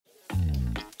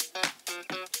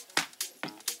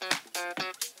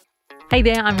Hey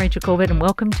there, I'm Rachel Corbett and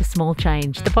welcome to Small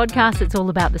Change, the podcast that's all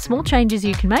about the small changes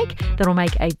you can make that'll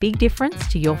make a big difference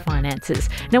to your finances.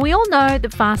 Now, we all know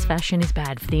that fast fashion is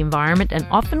bad for the environment and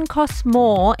often costs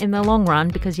more in the long run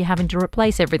because you're having to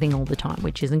replace everything all the time,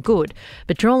 which isn't good.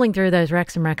 But trawling through those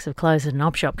racks and racks of clothes at an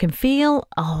op shop can feel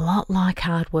a lot like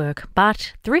hard work.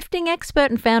 But thrifting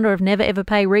expert and founder of Never Ever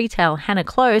Pay Retail, Hannah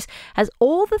Close, has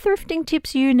all the thrifting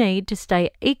tips you need to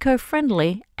stay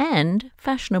eco-friendly and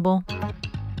fashionable.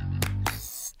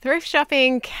 Thrift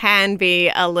shopping can be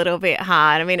a little bit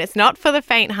hard. I mean, it's not for the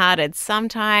faint-hearted.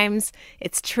 Sometimes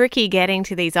it's tricky getting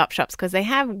to these op shops because they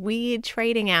have weird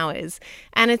trading hours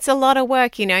and it's a lot of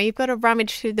work, you know. You've got to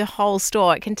rummage through the whole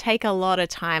store. It can take a lot of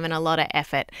time and a lot of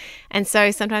effort. And so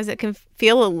sometimes it can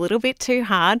feel a little bit too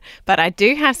hard, but I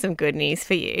do have some good news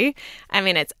for you. I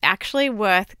mean, it's actually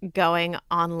worth going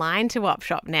online to op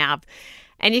shop now.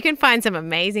 And you can find some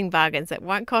amazing bargains that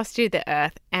won't cost you the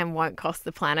earth and won't cost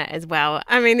the planet as well.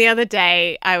 I mean, the other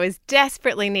day I was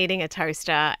desperately needing a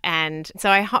toaster, and so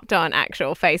I hopped on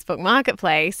actual Facebook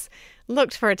Marketplace,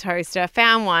 looked for a toaster,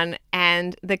 found one,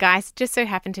 and the guy just so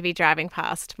happened to be driving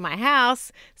past my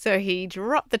house. So he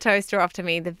dropped the toaster off to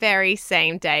me the very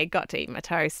same day, got to eat my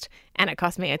toast, and it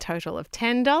cost me a total of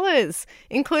 $10,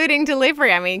 including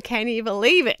delivery. I mean, can you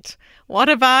believe it? What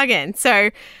a bargain.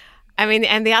 So, I mean,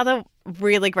 and the other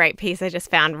really great piece I just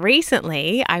found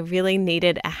recently, I really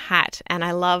needed a hat, and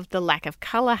I love the lack of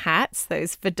color hats,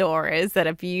 those fedoras that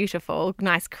are beautiful,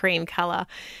 nice cream color.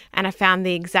 And I found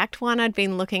the exact one I'd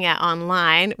been looking at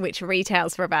online, which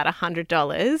retails for about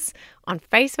 $100, on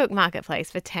Facebook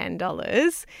Marketplace for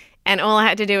 $10. And all I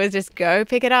had to do was just go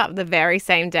pick it up the very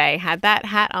same day. Had that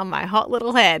hat on my hot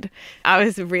little head. I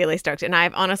was really stoked, and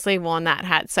I've honestly worn that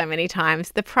hat so many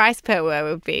times. The price per wear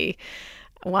would be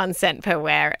 1 cent per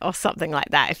wear or something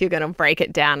like that. If you're going to break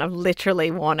it down, I've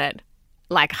literally worn it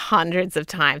like hundreds of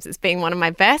times. It's been one of my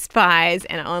best buys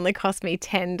and it only cost me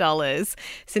 $10.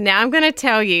 So now I'm going to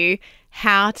tell you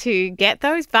how to get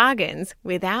those bargains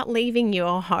without leaving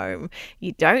your home.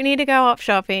 You don't need to go op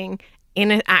shopping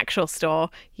in an actual store.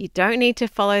 You don't need to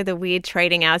follow the weird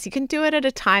trading hours. You can do it at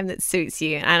a time that suits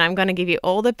you. And I'm going to give you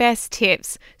all the best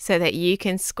tips so that you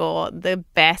can score the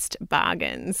best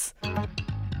bargains.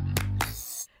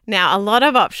 Now, a lot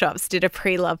of op shops did a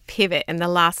pre-loved pivot in the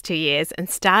last 2 years and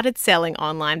started selling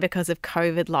online because of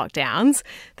COVID lockdowns.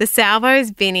 The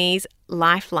Salvos, Vinnies,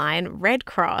 Lifeline, Red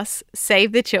Cross,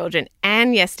 Save the Children,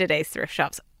 and Yesterday's thrift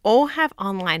shops all have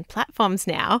online platforms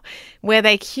now where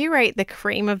they curate the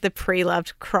cream of the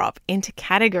pre-loved crop into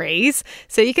categories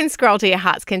so you can scroll to your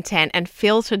heart's content and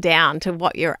filter down to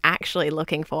what you're actually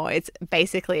looking for. It's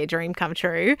basically a dream come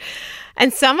true.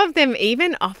 And some of them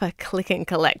even offer click and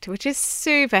collect, which is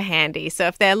super handy. So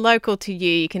if they're local to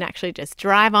you, you can actually just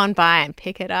drive on by and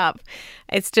pick it up.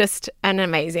 It's just an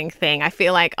amazing thing. I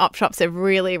feel like op shops have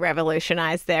really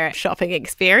revolutionized their shopping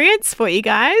experience for you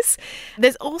guys.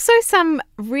 There's also some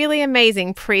really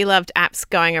amazing pre-loved apps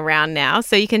going around now.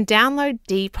 So you can download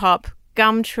Depop,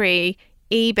 Gumtree,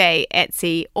 eBay,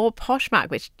 Etsy, or Poshmark,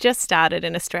 which just started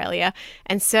in Australia,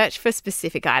 and search for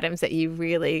specific items that you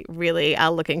really, really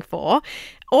are looking for.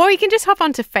 Or you can just hop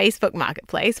onto Facebook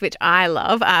Marketplace, which I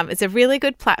love. It's a really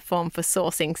good platform for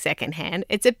sourcing secondhand.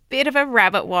 It's a bit of a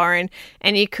rabbit warren,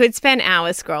 and you could spend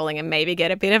hours scrolling and maybe get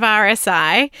a bit of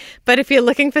RSI. But if you're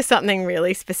looking for something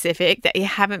really specific that you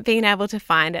haven't been able to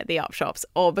find at the op shops,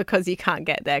 or because you can't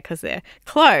get there because they're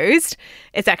closed,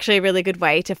 it's actually a really good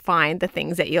way to find the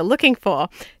things that you're looking for.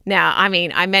 Now, I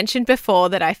mean, I mentioned before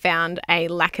that I found a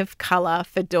lack of color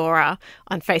fedora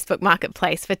on Facebook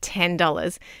Marketplace for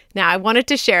 $10. Now, I wanted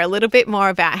to share a little bit more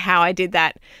about how I did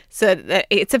that. So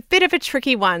it's a bit of a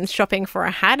tricky one, shopping for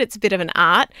a hat. It's a bit of an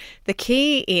art. The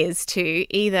key is to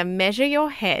either measure your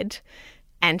head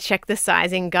and check the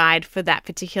sizing guide for that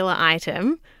particular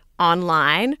item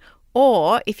online,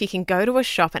 or if you can go to a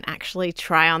shop and actually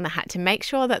try on the hat to make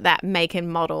sure that that make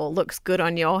and model looks good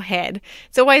on your head.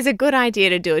 It's always a good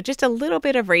idea to do just a little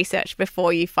bit of research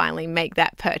before you finally make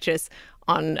that purchase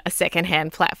on a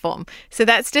secondhand platform. So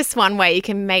that's just one way you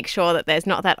can make sure that there's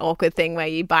not that awkward thing where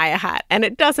you buy a hat and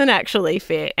it doesn't actually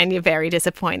fit and you're very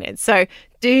disappointed. So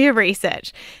do your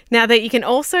research. Now that you can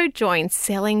also join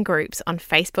selling groups on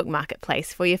Facebook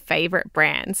Marketplace for your favorite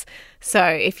brands. So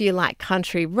if you like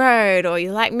Country Road, or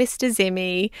you like Mr.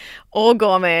 Zimmy or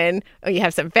Gorman, or you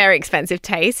have some very expensive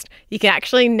taste, you can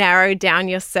actually narrow down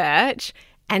your search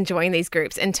and join these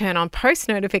groups and turn on post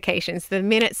notifications. The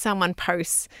minute someone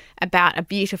posts about a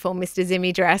beautiful Mr.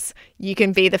 Zimmy dress, you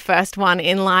can be the first one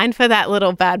in line for that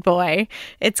little bad boy.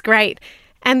 It's great.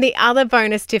 And the other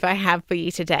bonus tip I have for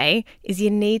you today is you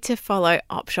need to follow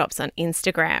op shops on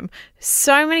Instagram.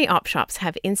 So many op shops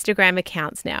have Instagram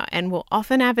accounts now and will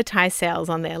often advertise sales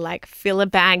on there like filler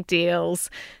bag deals,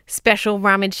 special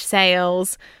rummage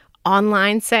sales,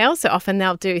 online sales. So often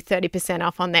they'll do 30%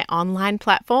 off on their online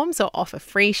platforms or offer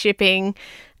free shipping.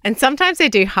 And sometimes they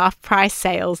do half price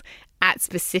sales at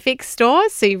specific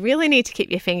stores. So you really need to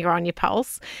keep your finger on your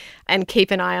pulse and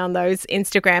keep an eye on those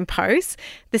Instagram posts.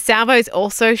 The Salvos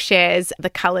also shares the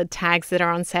coloured tags that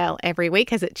are on sale every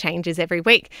week as it changes every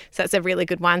week. So that's a really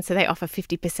good one. So they offer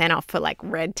 50% off for like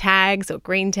red tags or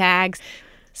green tags.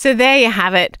 So there you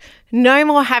have it. No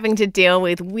more having to deal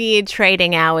with weird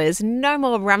trading hours. No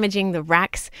more rummaging the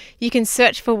racks. You can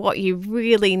search for what you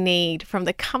really need from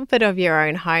the comfort of your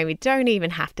own home. You don't even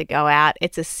have to go out.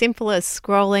 It's as simple as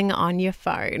scrolling on your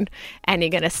phone, and you're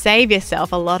going to save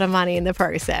yourself a lot of money in the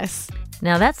process.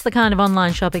 Now, that's the kind of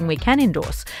online shopping we can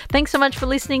endorse. Thanks so much for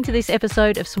listening to this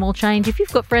episode of Small Change. If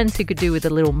you've got friends who could do with a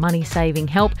little money-saving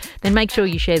help, then make sure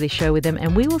you share this show with them,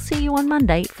 and we will see you on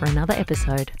Monday for another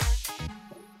episode.